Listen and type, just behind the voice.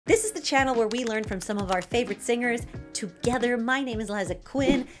This is the channel where we learn from some of our favorite singers together. My name is Liza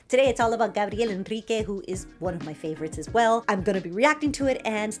Quin. Today it's all about Gabriel Henrique, who is one of my favorites as well. I'm gonna be reacting to it,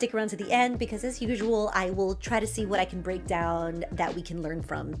 and stick around to the end because as usual, I will try to see what I can break down that we can learn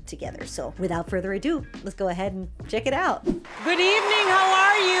from together. So without further ado, let's go ahead and check it out. Good evening, how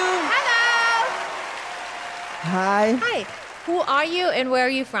are you? Hello! Hi, Hi, who are you and where are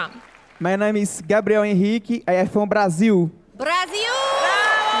you from? my name is Gabriel Henrique. I am from Brazil. Brazil!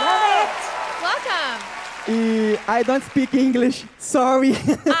 Love it! Welcome! I don't speak English, sorry.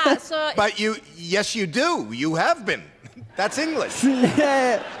 So But yes you do. You have been. That's English.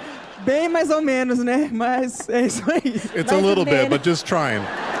 É, bem mais ou menos, né? Mas é isso aí. It's a little bit, but just trying.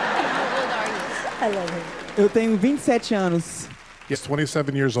 how old are you? I love him. Eu tenho 27 anos. He's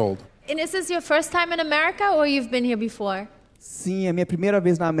 27 years old. And is this your first time in America or you've been here before? Sim, é a minha primeira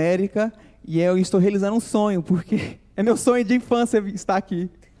vez na América e eu estou realizando um sonho, porque é meu sonho de infância estar aqui.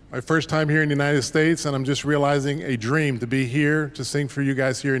 My first time here in the United States, and I'm just realizing a dream to be here to sing for you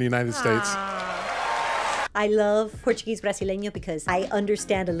guys here in the United States. I love Portuguese Brasileño because I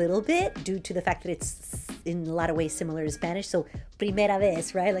understand a little bit due to the fact that it's in a lot of ways similar to Spanish. So, primera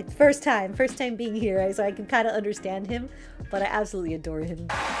vez, right? Like first time being here. So I can kind of understand him, but I absolutely adore him.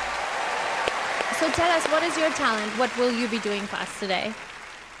 So tell us, what is your talent? What will you be doing for us today?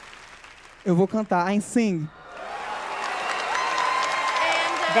 Eu vou cantar I Sing.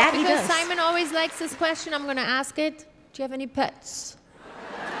 And That he because does. Simon always likes this question, I'm going to ask it. Do you have any pets?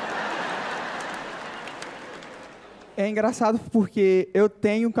 É engraçado porque eu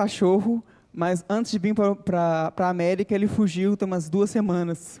tenho um cachorro, mas antes de vir para a América, ele fugiu tem umas 2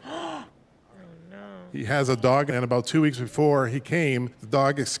 semanas. He has a dog, and about 2 weeks before he came, the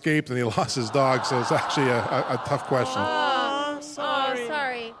dog escaped and he lost his dog, so it's actually a tough question. Oh,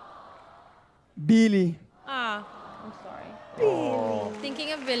 sorry. Billy. I'm sorry.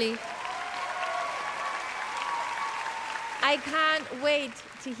 Thinking of Billy. I can't wait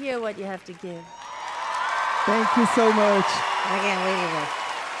to hear what you have to give. Thank you so much. I can't wait either.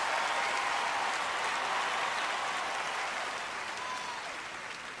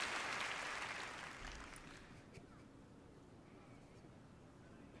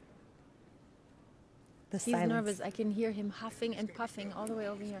 The He's silence. nervous. I can hear him huffing and puffing all the way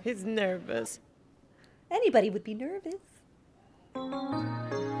over here. He's nervous. Anybody would be nervous.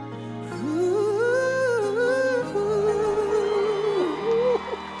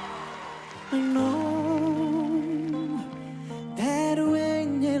 I know that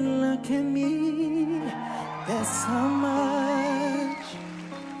when you look at me, there's so much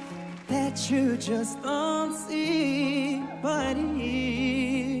that you just don't see. But if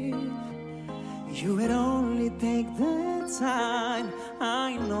you would only take the time,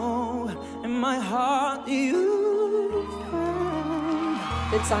 I know in my heart you find.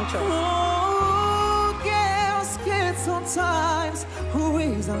 Good song choice. Oh, girls get sometimes who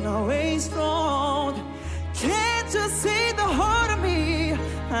isn't always strong. Can't you see the heart of me?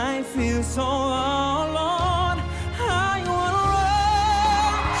 I feel so alone. I wanna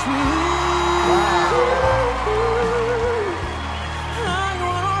run to you. I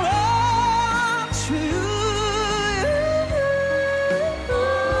wanna run to you.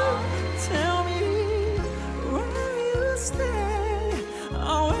 Tell me where you stay.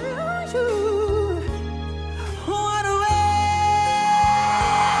 Oh, where are you? What away?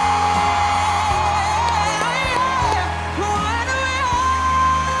 What away?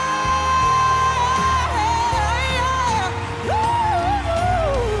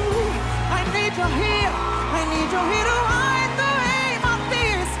 I need you here. I need you here to wipe away my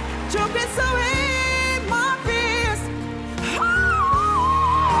tears, to kiss away my fears. If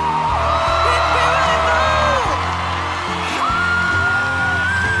you ever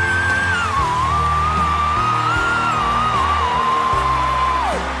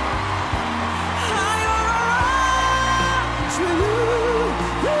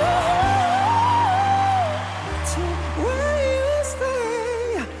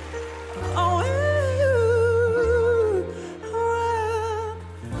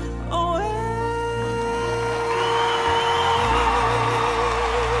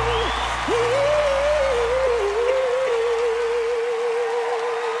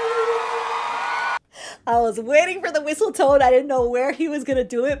I was waiting for the whistle tone. I didn't know where he was gonna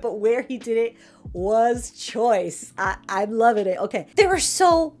do it, but where he did it was choice. I'm loving it. Okay. There are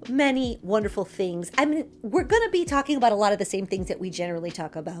so many wonderful things. I mean, we're gonna be talking about a lot of the same things that we generally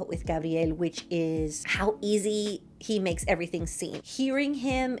talk about with Gabriel, which is how easy he makes everything seem. Hearing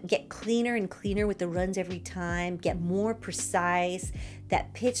him get cleaner and cleaner with the runs every time, get more precise,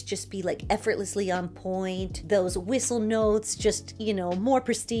 that pitch just be like effortlessly on point, those whistle notes just, you know, more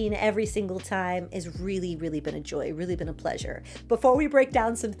pristine every single time is really, really been a joy, really been a pleasure. Before we break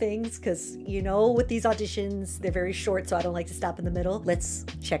down some things, because you know with these auditions, they're very short, so I don't like to stop in the middle. Let's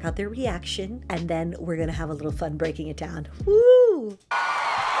check out their reaction, and then we're gonna have a little fun breaking it down. Woo!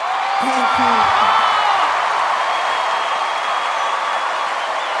 Thank you.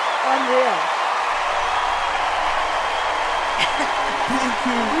 Unreal. Thank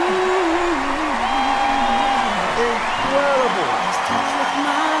you. Incredible.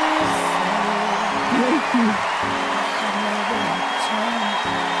 Thank you.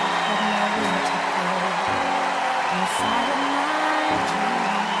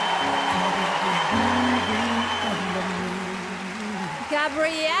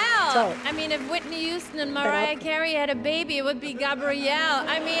 Gabrielle. So- I mean, if Whitney Houston and Mariah Carey had a baby, it would be Gabrielle.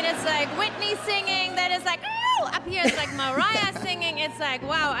 I mean, it's like Whitney singing, then it's like, oh, up here it's like Mariah singing. It's like,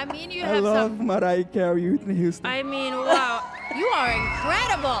 wow. I mean, you I have love some. Mariah Carey, Whitney Houston. I mean, wow. You are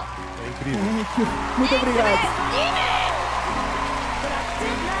incredible. Take it easy. Thank you. Muito obrigado.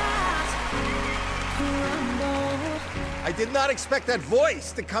 I did not expect that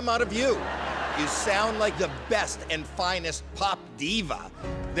voice to come out of you. You sound like the best and finest pop diva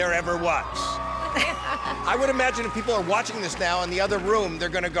there ever was. I would imagine if people are watching this now in the other room, they're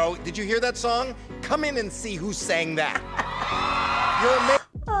gonna go, did you hear that song? Come in and see who sang that. You're amazing.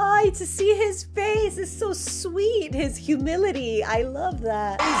 Oh, to see his face is so sweet. His humility. I love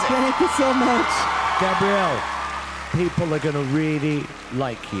that. Thank you so much. Gabrielle, people are going to really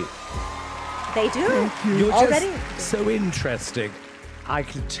like you. They do. Thank you. You're Already? just so interesting. I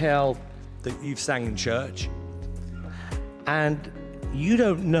can tell that you've sang in church, and you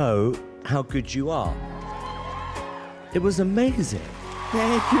don't know how good you are. It was amazing.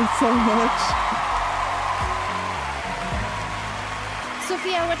 Thank you so much.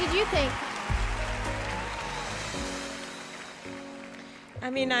 Sophia, what did you think? I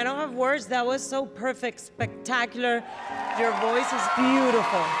mean, I don't have words. That was so perfect, spectacular. Your voice is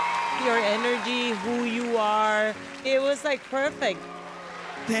beautiful. Your energy, who you are. It was like perfect.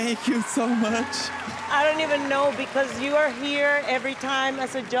 Thank you so much. I don't even know, because you are here every time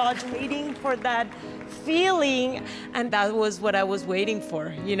as a judge waiting for that feeling, and that was what I was waiting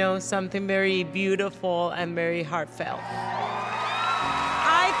for, you know, something very beautiful and very heartfelt.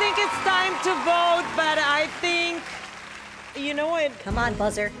 I think it's time to vote, but I think, you know what, Come on,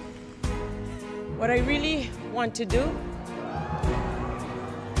 buzzer. what I really want to do?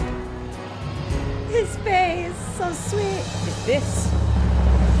 His face, so sweet. Is this.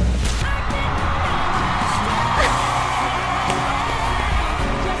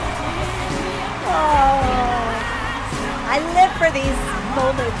 Oh, I live for these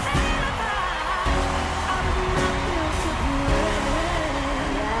moments.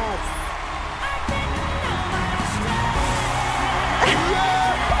 Yes.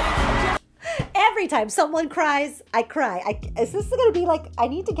 Every time someone cries, I cry. Is this gonna be like, I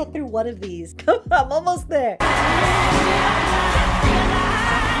need to get through one of these. Come on, I'm almost there.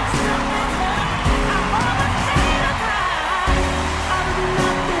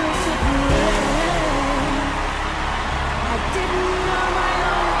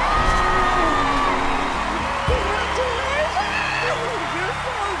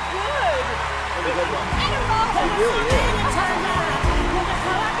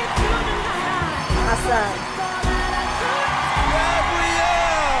 Awesome.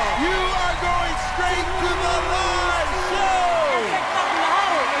 Gabrielle, you are going straight to the live show.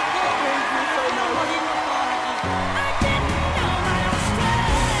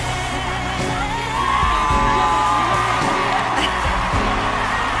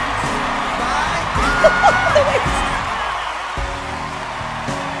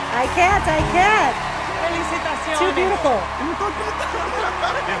 I can't. Felicitaciones. Too beautiful.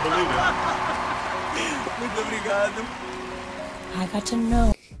 I can't believe it. Muito obrigado. I got to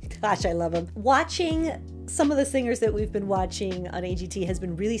know. Gosh, I love him. Watching some of the singers that we've been watching on AGT has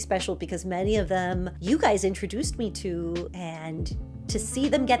been really special, because many of them you guys introduced me to, and to see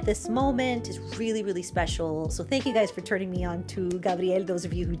them get this moment is really, really special. So thank you guys for turning me on to Gabriel, those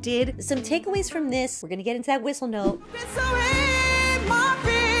of you who did. Some takeaways from this. We're gonna get into that whistle note.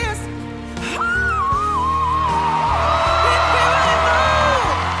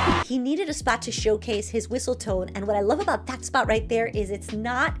 He needed a spot to showcase his whistle tone. And what I love about that spot right there is it's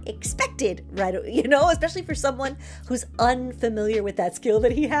not expected, right? You know, especially for someone who's unfamiliar with that skill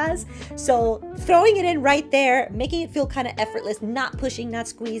that he has. So throwing it in right there, making it feel kind of effortless, not pushing, not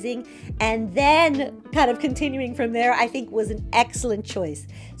squeezing, and then kind of continuing from there, I think was an excellent choice.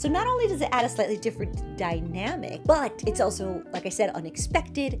 So not only does it add a slightly different dynamic, but it's also, like I said,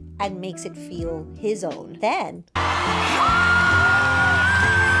 unexpected and makes it feel his own. Then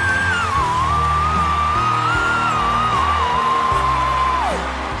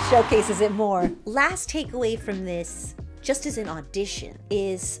showcases it more. Last takeaway from this, just as an audition,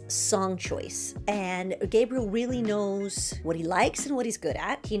 is song choice. And Gabriel really knows what he likes and what he's good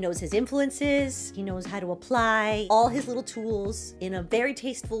at. He knows his influences. He knows how to apply all his little tools in a very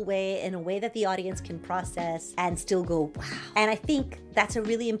tasteful way, in a way that the audience can process and still go, wow. And I think that's a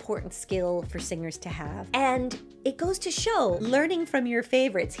really important skill for singers to have. And it goes to show, learning from your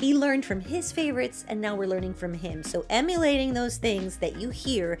favorites. He learned from his favorites, and now we're learning from him. So emulating those things that you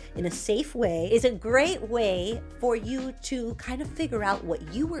hear in a safe way is a great way for you to kind of figure out what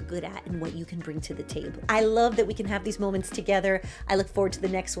you were good at and what you can bring to the table. I love that we can have these moments together. I look forward to the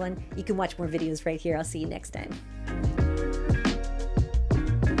next one. You can watch more videos right here. I'll see you next time.